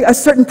only a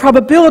certain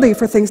probability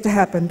for things to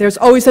happen. There's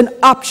always an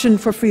option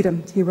for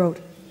freedom, he wrote.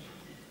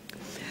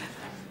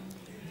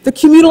 The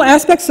communal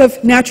aspects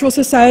of natural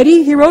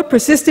society, he wrote,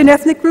 persist in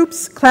ethnic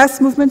groups, class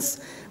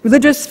movements,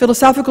 religious,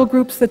 philosophical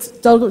groups that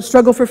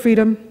struggle for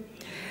freedom.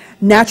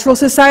 Natural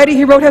society,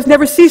 he wrote, has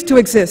never ceased to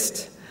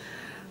exist.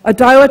 A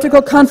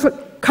dialectical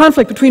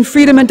conflict between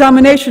freedom and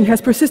domination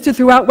has persisted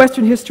throughout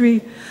Western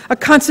history, a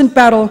constant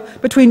battle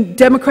between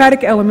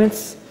democratic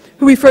elements,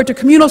 who refer to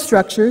communal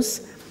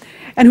structures,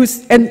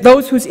 and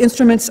those whose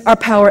instruments are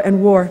power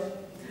and war.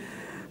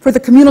 For the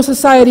communal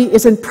society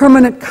is in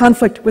permanent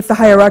conflict with the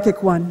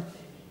hierarchic one.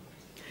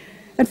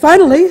 And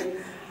finally,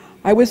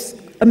 I was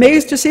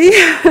amazed to see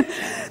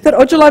that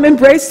Öcalan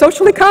embraced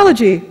social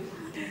ecology.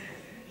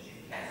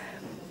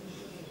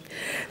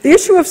 The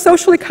issue of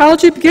social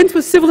ecology begins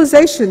with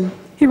civilization,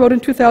 he wrote in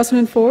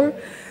 2004,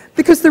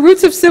 because the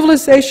roots of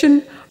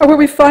civilization are where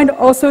we find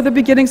also the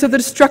beginnings of the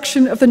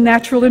destruction of the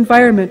natural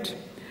environment.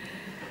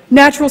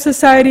 Natural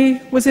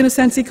society was, in a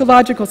sense,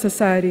 ecological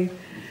society.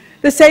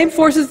 The same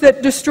forces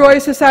that destroy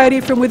society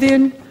from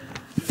within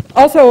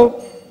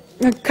also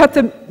cut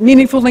the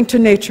meaningful link to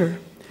nature.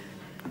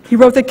 He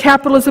wrote that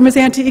capitalism is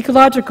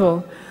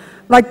anti-ecological.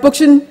 Like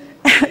Bookchin,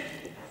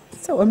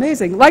 so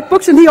amazing. Like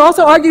Bookchin, he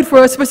also argued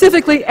for a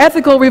specifically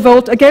ethical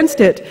revolt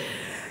against it.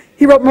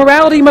 He wrote,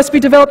 morality must be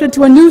developed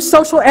into a new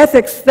social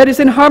ethics that is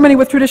in harmony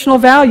with traditional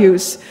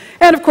values.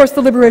 And of course,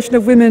 the liberation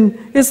of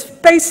women is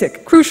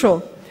basic,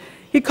 crucial.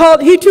 He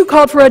too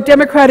called for a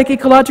democratic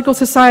ecological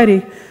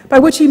society, by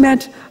which he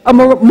meant a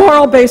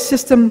moral-based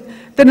system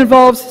that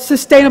involves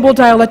sustainable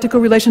dialectical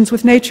relations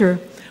with nature,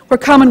 where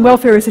common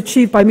welfare is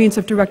achieved by means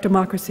of direct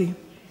democracy.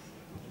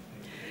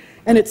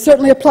 And it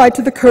certainly applied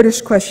to the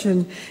Kurdish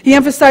question. He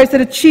emphasized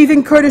that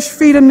achieving Kurdish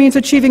freedom means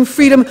achieving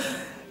freedom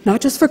not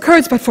just for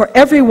Kurds, but for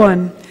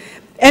everyone.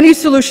 Any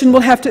solution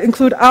will have to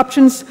include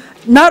options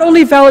not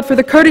only valid for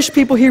the Kurdish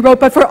people, he wrote,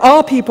 but for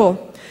all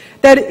people.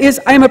 That is,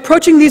 I am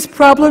approaching these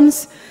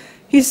problems,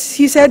 he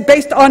said,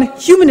 based on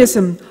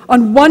humanism,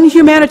 on one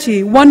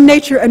humanity, one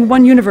nature, and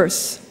one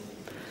universe.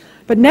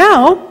 But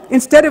now,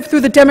 instead of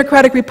through the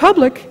democratic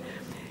republic,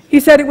 he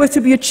said it was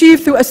to be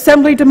achieved through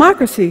assembly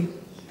democracy.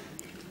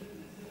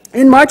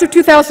 In March of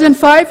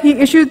 2005, he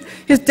issued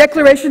his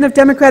Declaration of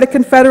Democratic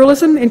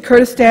Confederalism in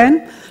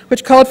Kurdistan,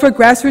 which called for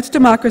grassroots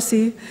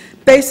democracy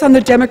based on the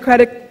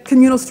democratic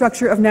communal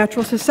structure of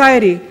natural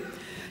society,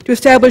 to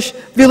establish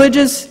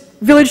villages,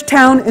 village,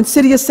 town, and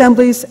city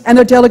assemblies, and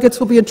their delegates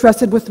will be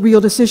entrusted with real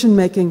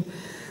decision-making,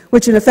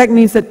 which in effect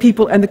means that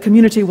people and the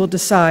community will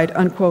decide,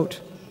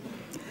 unquote.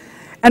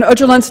 And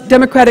Öcalan's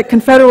democratic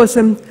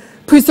confederalism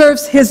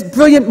preserves his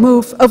brilliant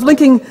move of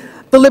linking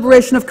the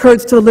liberation of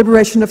Kurds to the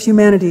liberation of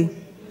humanity.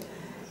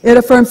 It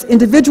affirms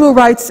individual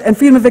rights and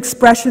freedom of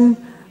expression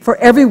for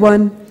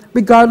everyone,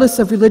 regardless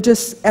of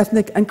religious,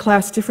 ethnic, and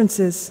class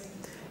differences.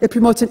 It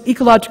promotes an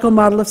ecological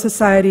model of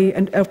society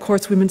and, of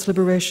course, women's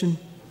liberation.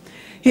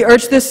 He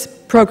urged this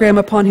program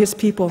upon his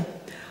people.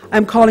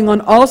 I'm calling on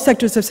all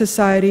sectors of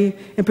society,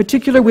 in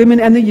particular women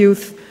and the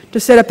youth, to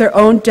set up their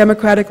own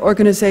democratic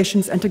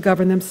organizations and to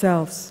govern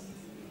themselves.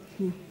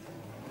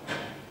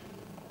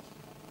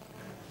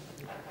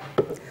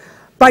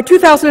 By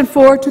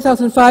 2004,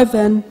 2005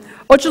 then,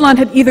 Öcalan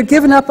had either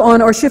given up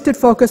on or shifted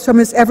focus from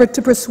his effort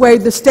to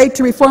persuade the state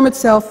to reform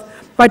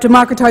itself by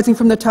democratizing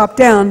from the top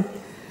down.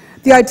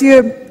 The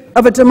idea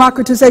of a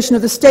democratization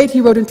of the state,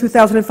 he wrote in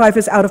 2005,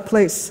 is out of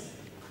place.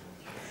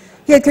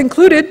 He had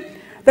concluded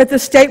that the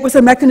state was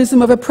a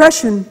mechanism of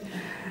oppression,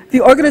 the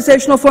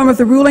organizational form of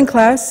the ruling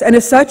class, and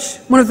as such,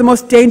 one of the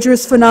most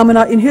dangerous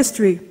phenomena in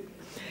history.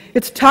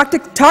 It's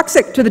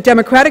toxic to the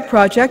democratic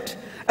project,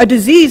 a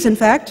disease, in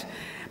fact,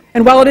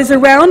 and while it is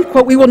around,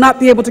 quote, we will not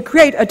be able to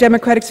create a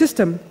democratic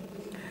system.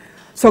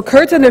 So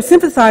Kurds and their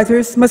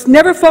sympathizers must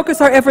never focus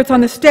our efforts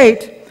on the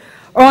state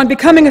or on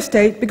becoming a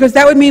state, because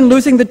that would mean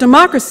losing the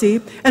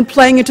democracy and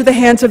playing into the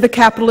hands of the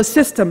capitalist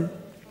system.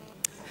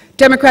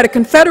 Democratic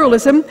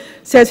confederalism,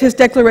 says his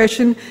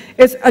declaration,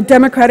 is a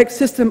democratic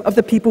system of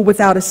the people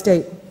without a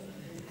state.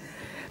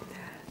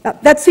 Now,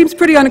 that seems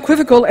pretty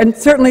unequivocal, and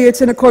certainly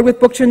it's in accord with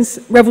Bookchin's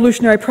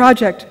revolutionary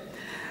project.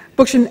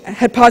 Bookchin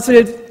had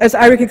posited, as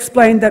Eirik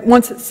explained, that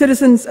once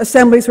citizens'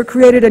 assemblies were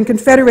created and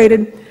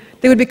confederated,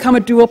 they would become a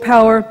dual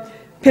power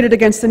pitted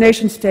against the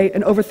nation-state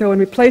and overthrow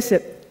and replace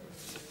it.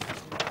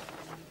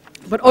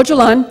 But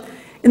Öcalan,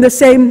 in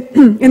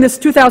this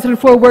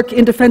 2004 work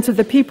in defense of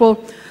the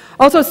people,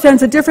 also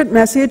sends a different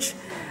message.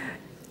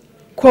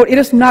 Quote, it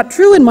is not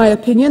true, in my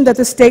opinion, that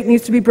the state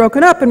needs to be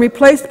broken up and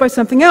replaced by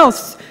something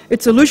else.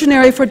 It's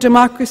illusionary for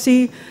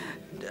democracy.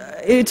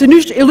 It's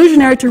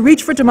illusionary to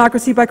reach for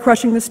democracy by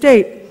crushing the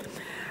state.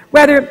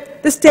 Rather,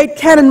 the state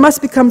can and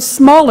must become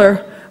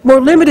smaller,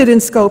 more limited in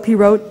scope, he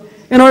wrote,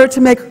 in order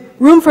to make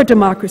room for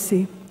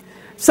democracy.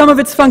 Some of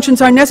its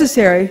functions are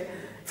necessary.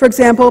 For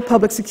example,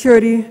 public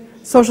security,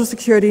 social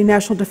security,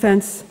 national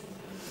defense.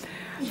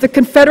 The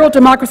confederal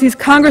democracies'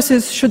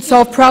 congresses should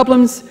solve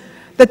problems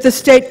that the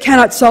state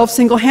cannot solve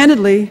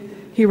single-handedly,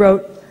 he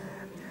wrote.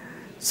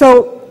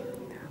 So,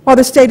 while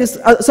the state is,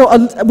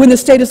 when the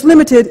state is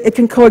limited, it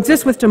can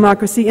coexist with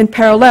democracy in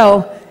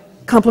parallel,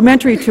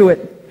 complementary to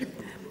it.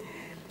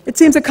 It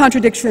seems a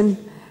contradiction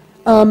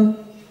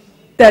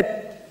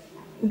that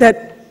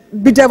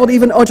bedeviled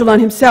even Öcalan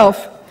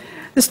himself.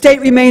 The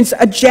state remains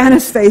a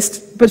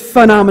Janus-faced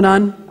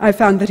phenomenon, I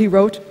found that he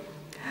wrote.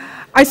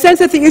 I sense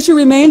that the issue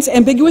remains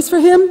ambiguous for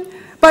him,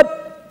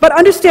 but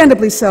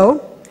understandably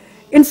so.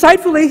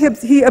 Insightfully,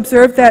 he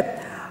observed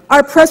that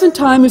our present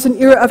time is an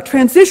era of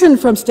transition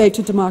from state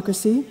to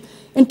democracy.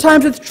 In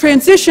times of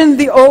transition,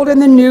 the old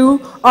and the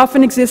new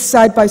often exist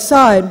side by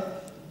side.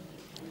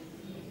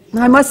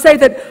 Now, I must say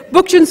that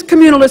Bookchin's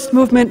communalist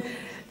movement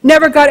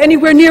never got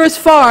anywhere near as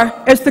far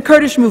as the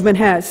Kurdish movement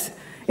has,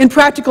 in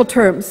practical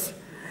terms.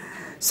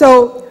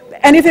 So,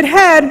 and if it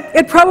had,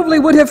 it probably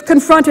would have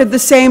confronted the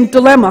same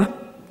dilemma.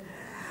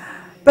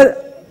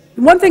 But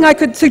one thing I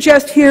could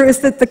suggest here is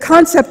that the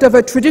concept of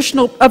a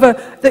transitional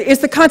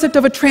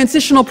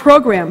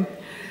program,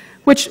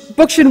 which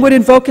Bookchin would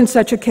invoke in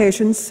such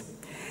occasions.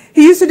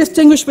 He used to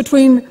distinguish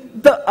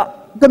between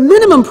the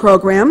minimum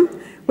program,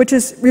 which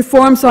is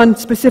reforms on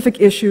specific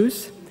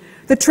issues,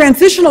 the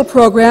transitional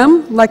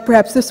program, like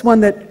perhaps this one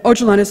that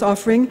Öcalan is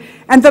offering,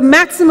 and the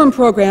maximum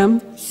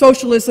program,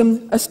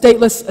 socialism, a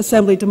stateless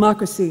assembly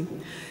democracy.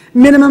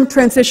 Minimum,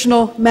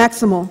 transitional,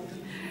 maximal.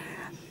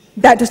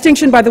 That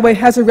distinction, by the way,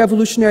 has a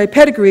revolutionary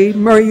pedigree.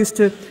 Murray used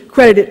to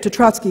credit it to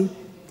Trotsky.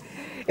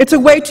 It's a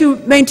way to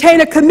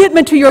maintain a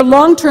commitment to your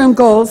long-term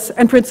goals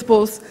and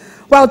principles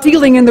while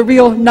dealing in the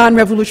real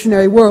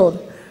non-revolutionary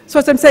world. So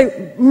as I'm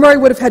saying, Murray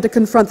would have had to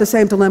confront the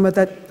same dilemma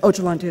that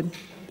Öcalan did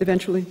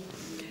eventually.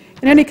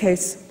 In any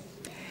case,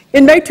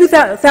 in May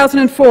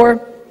 2004,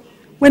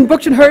 when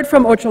Bookchin heard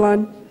from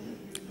Öcalan,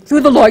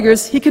 through the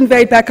lawyers, he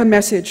conveyed back a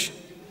message.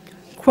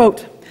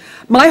 Quote,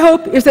 "My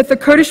hope is that the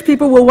Kurdish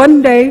people will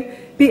one day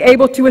be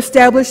able to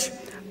establish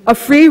a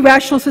free,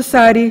 rational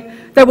society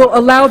that will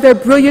allow their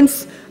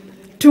brilliance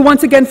to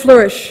once again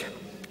flourish.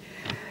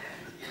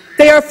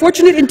 They are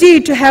fortunate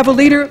indeed to have a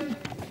leader,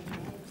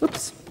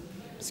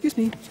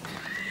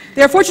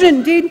 They are fortunate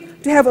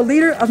indeed to have a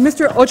leader of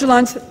Mr.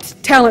 Öcalan's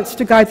talents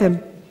to guide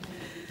them."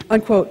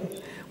 Unquote.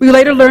 We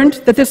later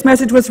learned that this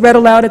message was read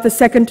aloud at the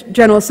Second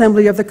General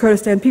Assembly of the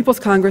Kurdistan People's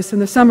Congress in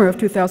the summer of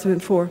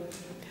 2004.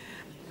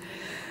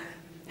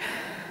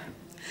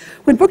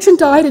 When Bookchin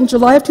died in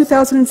July of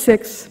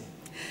 2006,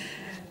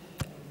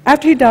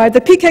 after he died,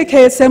 the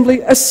PKK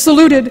Assembly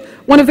saluted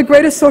one of the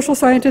greatest social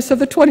scientists of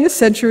the 20th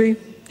century.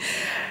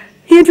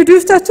 He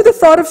introduced us to the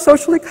thought of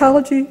social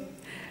ecology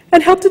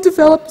and helped to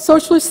develop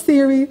socialist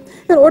theory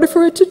in order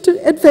for it to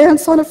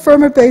advance on a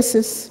firmer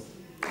basis.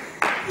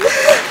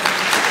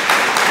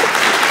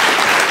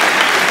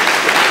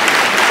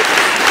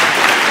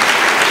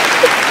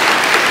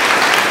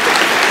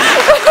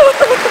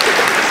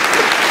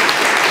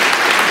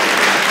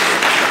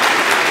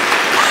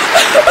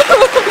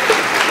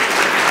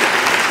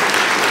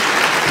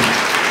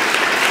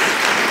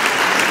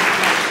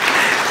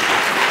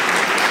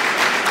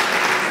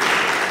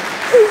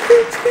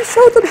 He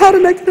showed them how to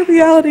make it a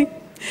reality.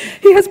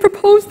 He has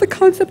proposed the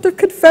concept of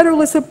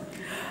Confederalism,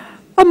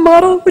 a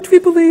model which we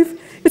believe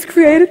is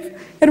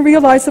creative and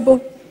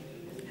realizable.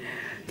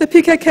 The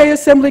PKK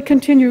Assembly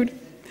continued.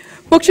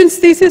 Bookchin's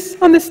thesis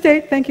on the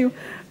state,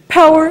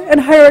 power and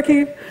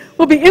hierarchy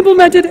will be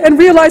implemented and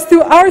realized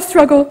through our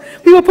struggle.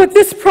 We will put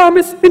this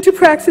promise into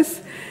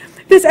praxis,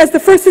 this as the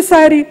first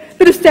society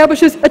that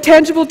establishes a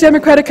tangible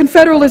democratic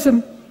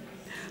confederalism.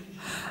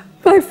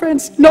 My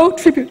friends, no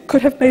tribute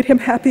could have made him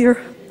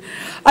happier.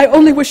 I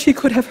only wish he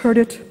could have heard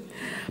it.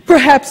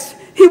 Perhaps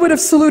he would have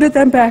saluted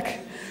them back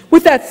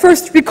with that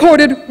first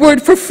recorded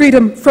word for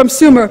freedom from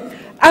Sumer,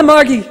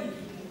 Amargi.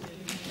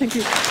 Thank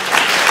you.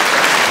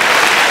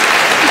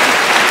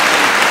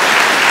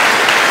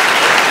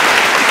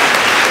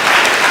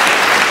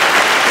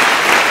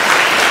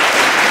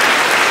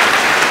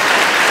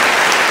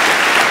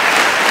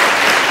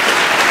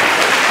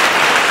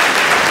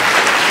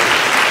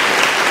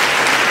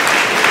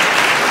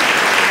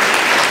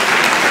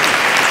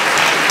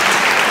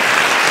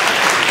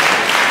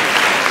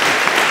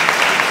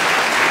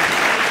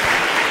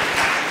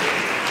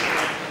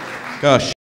 Gosh.